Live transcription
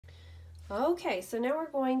Okay, so now we're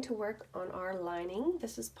going to work on our lining.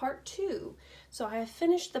 This is part 2. So I have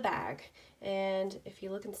finished the bag, and if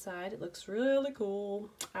you look inside, it looks really cool.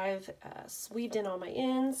 I've weaved in all my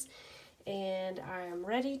ends, and I am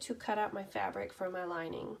ready to cut out my fabric for my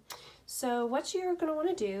lining. So what you're going to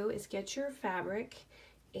want to do is get your fabric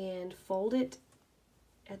and fold it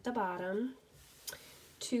at the bottom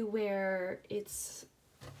to where it's,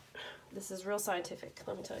 this is real scientific,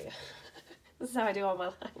 let me tell you. This is how I do all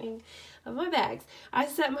my lining of my bags. I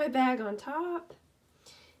set my bag on top,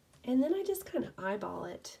 and then I just kind of eyeball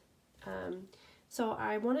it. So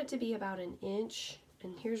I want it to be about an inch,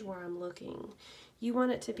 and here's where I'm looking. You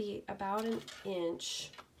want it to be about an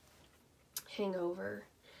inch hangover.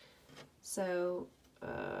 So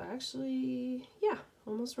actually, yeah,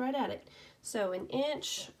 almost right at it. So an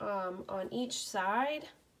inch on each side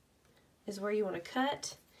is where you want to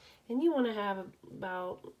cut, and you want to have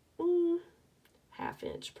about ½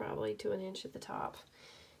 inch probably to an inch at the top.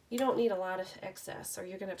 You don't need a lot of excess, or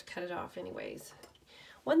you're gonna have to cut it off anyways.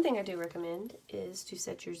 One thing I do recommend is to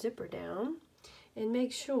set your zipper down and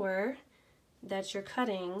make sure that you're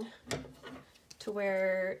cutting to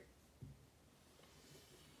where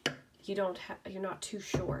you're not too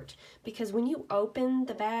short, because when you open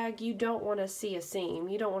the bag, you don't want to see a seam,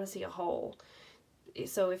 you don't want to see a hole.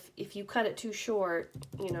 So if you cut it too short,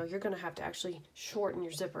 you know, you're going to have to actually shorten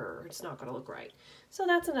your zipper, or it's not going to look right. So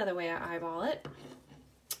that's another way I eyeball it.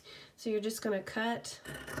 So you're just going to cut.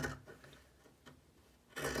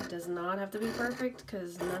 It does not have to be perfect,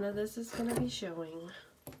 because none of this is going to be showing.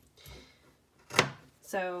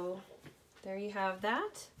 So there you have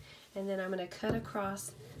that. And then I'm going to cut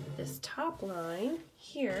across this top line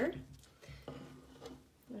here.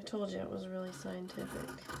 I told you it was really scientific.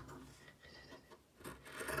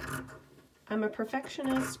 I'm a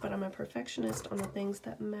perfectionist, but I'm a perfectionist on the things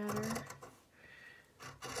that matter.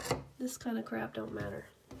 This kind of crap don't matter.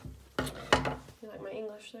 You like my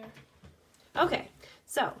English there? Okay,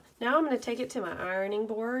 so now I'm going to take it to my ironing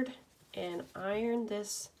board and iron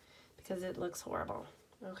this because it looks horrible.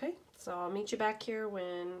 Okay, so I'll meet you back here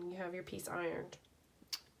when you have your piece ironed.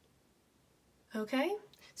 Okay,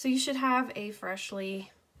 so you should have a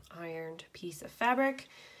freshly ironed piece of fabric.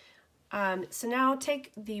 So now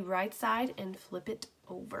take the right side and flip it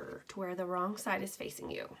over to where the wrong side is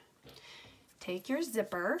facing you. Take your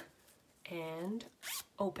zipper and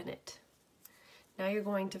open it. Now you're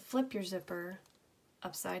going to flip your zipper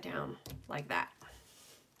upside down like that.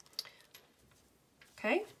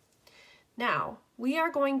 Okay? Now we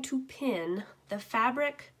are going to pin the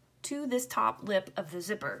fabric to this top lip of the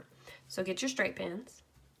zipper. So get your straight pins.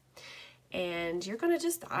 And you're going to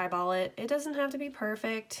just eyeball it. It doesn't have to be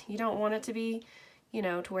perfect. You don't want it to be, you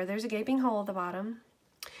know, to where there's a gaping hole at the bottom.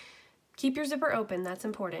 Keep your zipper open, that's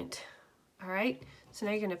important. All right, so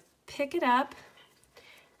now you're going to pick it up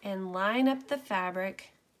and line up the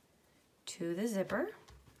fabric to the zipper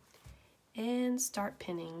and start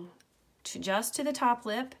pinning just to the top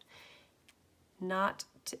lip, not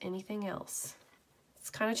to anything else. It's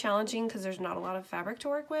kind of challenging because there's not a lot of fabric to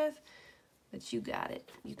work with, but you got it.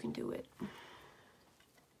 You can do it.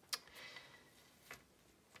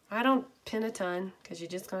 I don't pin a ton because you're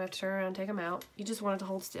just going to have to turn around and take them out. You just want it to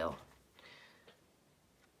hold still.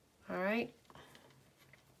 All right.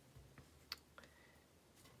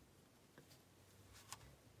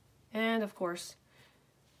 And of course,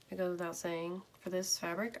 it goes without saying, for this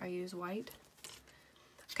fabric, I use white.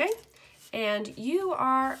 Okay. And you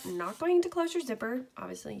are not going to close your zipper.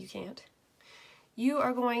 Obviously, you can't. You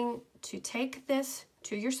are going to take this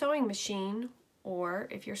to your sewing machine, or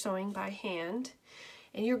if you're sewing by hand,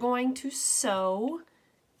 and you're going to sew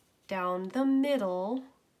down the middle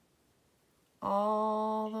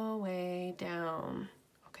all the way down,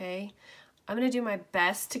 okay? I'm going to do my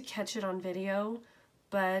best to catch it on video,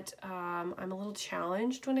 but I'm a little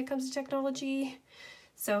challenged when it comes to technology,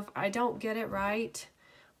 so if I don't get it right,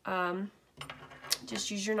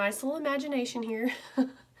 just use your nice little imagination here.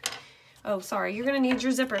 Oh, sorry, you're going to need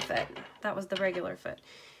your zipper foot. That was the regular foot.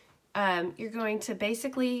 You're going to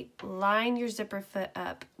basically line your zipper foot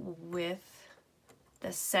up with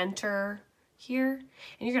the center here, and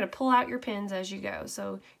you're going to pull out your pins as you go.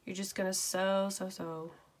 So you're just going to sew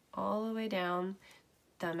all the way down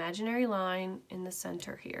the imaginary line in the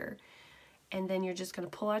center here. And then you're just going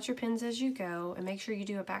to pull out your pins as you go, and make sure you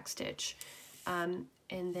do a back stitch. And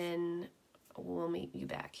then we'll meet you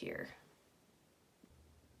back here.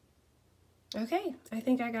 Okay, I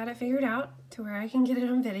think I got it figured out to where I can get it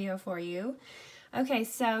on video for you. Okay,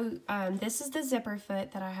 so this is the zipper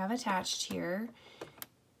foot that I have attached here.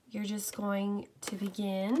 You're just going to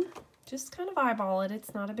begin just kind of eyeball it.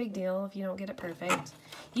 It's not a big deal if you don't get it perfect.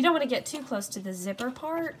 You don't want to get too close to the zipper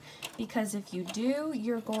part, because if you do,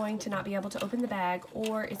 you're going to not be able to open the bag,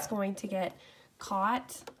 or it's going to get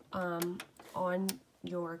caught on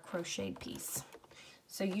your crocheted piece.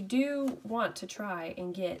 So you do want to try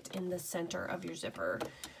and get in the center of your zipper.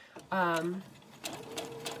 But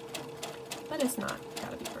it's not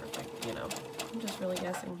gotta be perfect, you know. I'm just really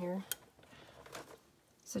guessing here.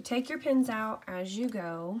 So take your pins out as you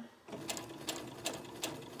go.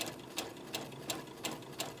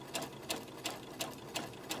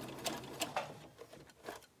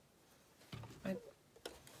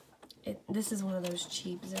 This is one of those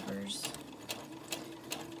cheap zippers.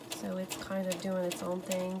 So it's kind of doing its own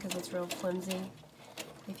thing because it's real flimsy.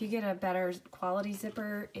 If you get a better quality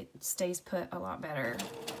zipper, it stays put a lot better.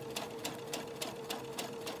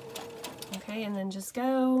 Okay, and then just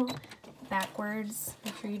go backwards.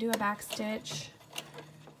 Make sure you do a back stitch.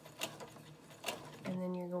 And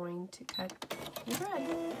then you're going to cut your thread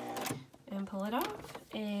and pull it off.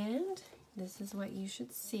 And this is what you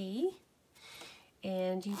should see.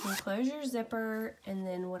 And you can close your zipper, and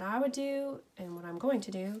then what I would do, and what I'm going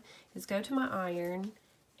to do, is go to my iron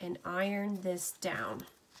and iron this down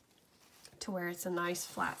to where it's a nice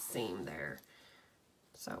flat seam there.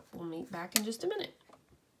 So we'll meet back in just a minute.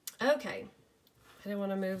 Okay, I didn't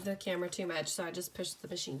want to move the camera too much, so I just pushed the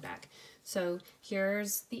machine back. So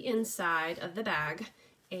here's the inside of the bag,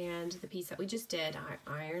 and the piece that we just did, I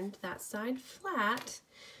ironed that side flat.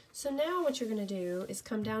 So now what you're going to do is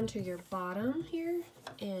come down to your bottom here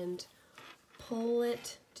and pull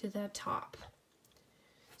it to the top.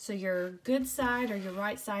 So your good side or your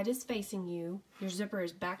right side is facing you. Your zipper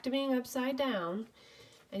is back to being upside down.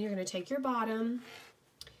 And you're going to take your bottom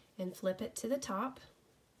and flip it to the top.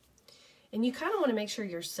 And you kind of want to make sure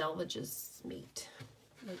your selvages meet.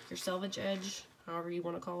 Like your selvage edge, however you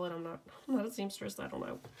want to call it. I'm not a seamstress, I don't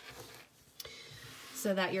know.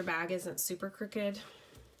 So that your bag isn't super crooked.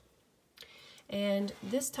 And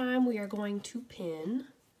this time we are going to pin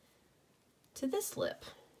to this lip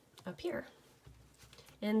up here.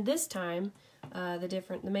 And this time,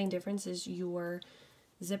 the main difference is your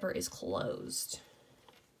zipper is closed.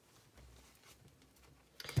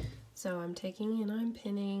 So I'm taking and I'm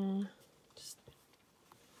pinning, just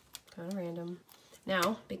kind of random.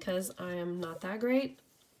 Now, because I am not that great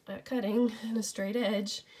at cutting in a straight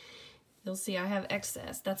edge, you'll see I have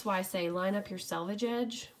excess. That's why I say line up your selvage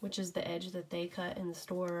edge, which is the edge that they cut in the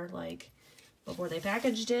store, like before they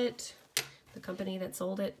packaged it, the company that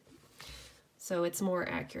sold it. So it's more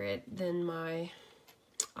accurate than my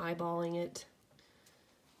eyeballing it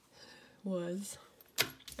was.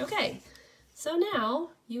 Okay, so now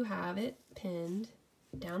you have it pinned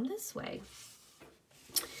down this way.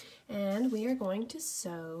 And we are going to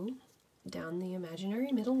sew down the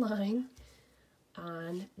imaginary middle line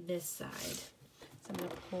on this side. So I'm going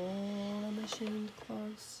to pull the machine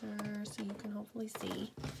closer so you can hopefully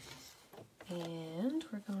see. And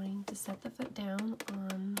we're going to set the foot down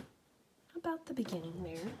on about the beginning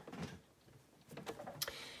there.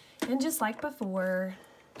 And just like before,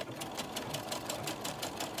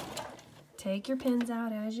 take your pins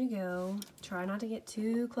out as you go. Try not to get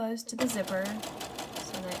too close to the zipper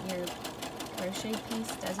so that your crochet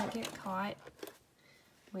piece doesn't get caught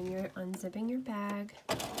when you're unzipping your bag.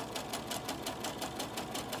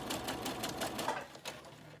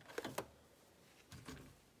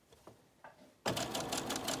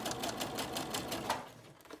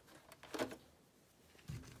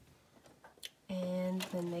 And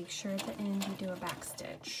then make sure at the end you do a back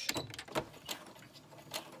stitch.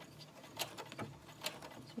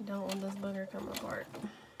 You don't want this booger come apart.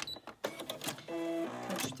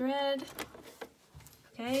 Cut your thread.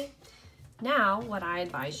 Okay. Now, what I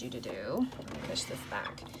advise you to do, push this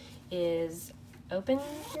back, is open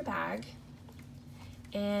your bag.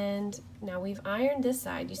 And now we've ironed this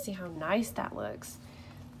side. You see how nice that looks.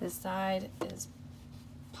 This side is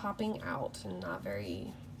popping out and not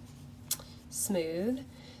very smooth.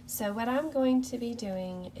 So what I'm going to be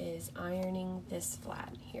doing is ironing this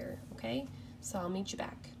flat here, okay? So I'll meet you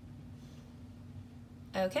back.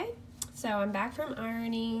 Okay, so I'm back from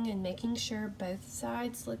ironing and making sure both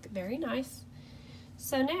sides look very nice.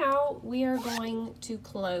 So now we are going to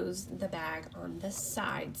close the bag on the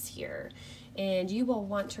sides here. And you will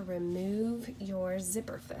want to remove your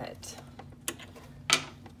zipper foot.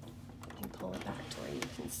 And pull it back to where you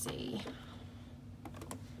can see.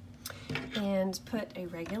 And put a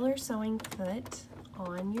regular sewing foot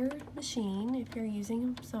on your machine if you're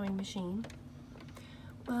using a sewing machine.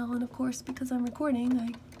 Well, and of course, because I'm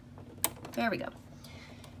recording, there we go.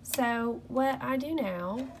 So what I do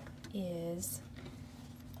now is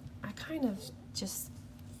I kind of just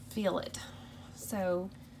feel it. So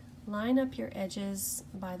line up your edges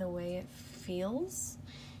by the way it feels.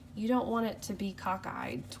 You don't want it to be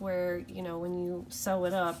cockeyed to where, you know, when you sew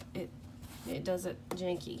it up, it does it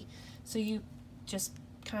janky. So you just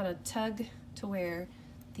kind of tug to where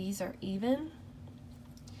these are even,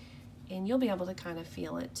 and you'll be able to kind of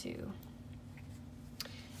feel it too.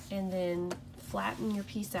 And then flatten your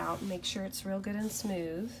piece out and make sure it's real good and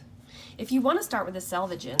smooth. If you want to start with a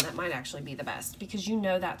selvage end, that might actually be the best because you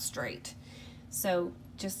know that's straight. So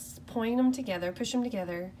just point them together, push them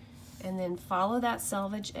together, and then follow that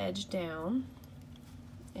selvage edge down,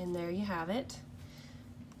 and there you have it.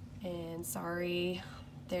 And sorry,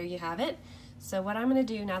 there you have it. So what I'm going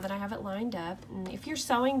to do now that I have it lined up, and if you're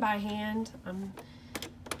sewing by hand,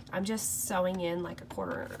 I'm just sewing in like a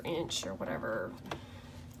 1/4 inch or whatever.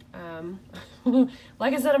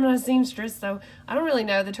 Like I said, I'm not a seamstress, so I don't really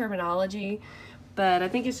know the terminology, but I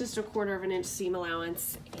think it's just a 1/4 inch seam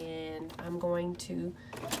allowance, and I'm going to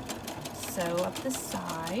sew up the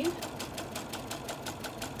side.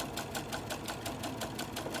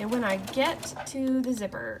 And when I get to the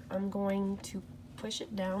zipper, I'm going to push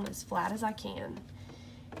it down as flat as I can.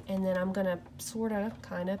 And then I'm gonna sort of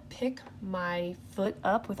kind of pick my foot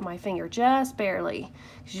up with my finger, just barely,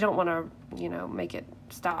 because you don't want to, you know, make it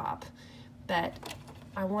stop. But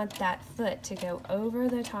I want that foot to go over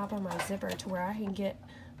the top of my zipper to where I can get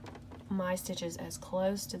my stitches as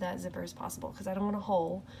close to that zipper as possible, because I don't want a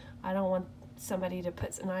hole. I don't want somebody to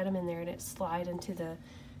put an item in there and it slide into the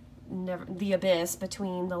abyss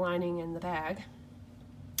between the lining and the bag.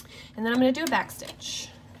 And then I'm going to do a back stitch.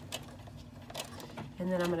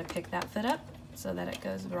 And then I'm going to pick that foot up so that it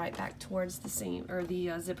goes right back towards the seam or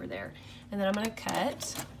the zipper there. And then I'm going to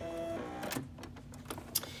cut.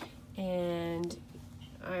 And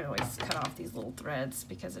I always cut off these little threads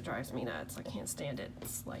because it drives me nuts. I can't stand it.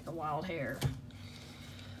 It's like a wild hair.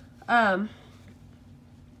 So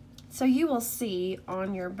you will see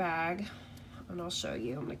on your bag, and I'll show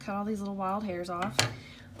you. I'm going to cut all these little wild hairs off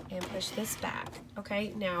and push this back.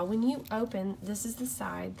 Okay, now when you open, this is the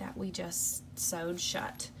side that we just sewed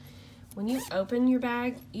shut. When you open your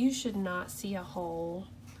bag, you should not see a hole.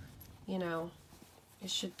 You know, it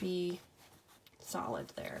should be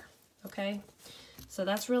solid there. Okay, so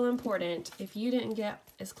that's real important. If you didn't get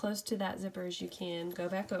as close to that zipper as you can, go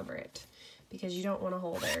back over it, because you don't want a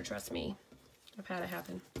hole there, trust me. I've had it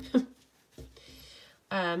happen.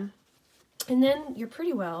 And then you're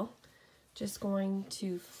pretty well just going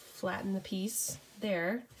to flatten the piece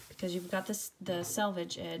there, because you've got the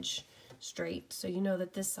selvage edge straight, so you know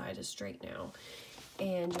that this side is straight now.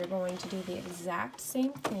 And you're going to do the exact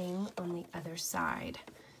same thing on the other side.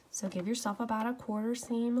 So give yourself about a 1/4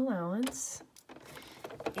 seam allowance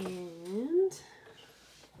and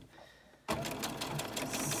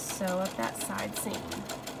sew up that side seam.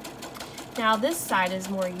 Now this side is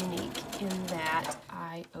more unique in that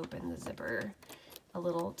I open the zipper a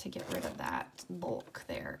little to get rid of that bulk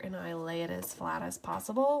there, and I lay it as flat as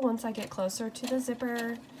possible once I get closer to the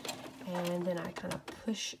zipper, and then I kind of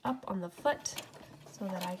push up on the foot so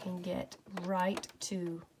that I can get right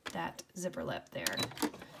to that zipper lip there.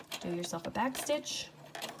 Do yourself a back stitch,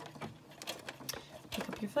 pick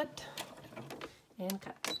up your foot, and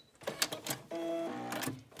cut.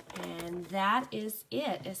 And that is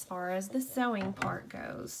it as far as the sewing part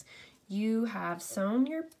goes. You have sewn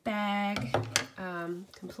your bag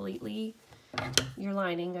completely, your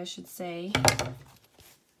lining I should say,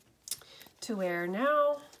 to where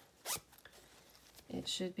now it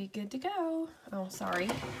should be good to go. Oh, sorry.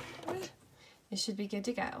 It should be good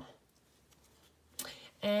to go.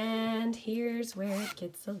 And here's where it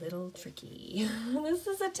gets a little tricky. This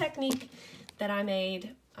is a technique that I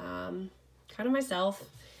made kind of myself,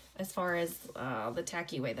 as far as the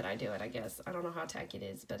tacky way that I do it, I guess. I don't know how tacky it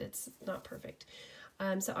is, but it's not perfect.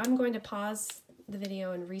 So I'm going to pause the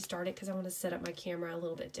video and restart it because I want to set up my camera a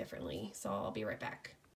little bit differently. So I'll be right back.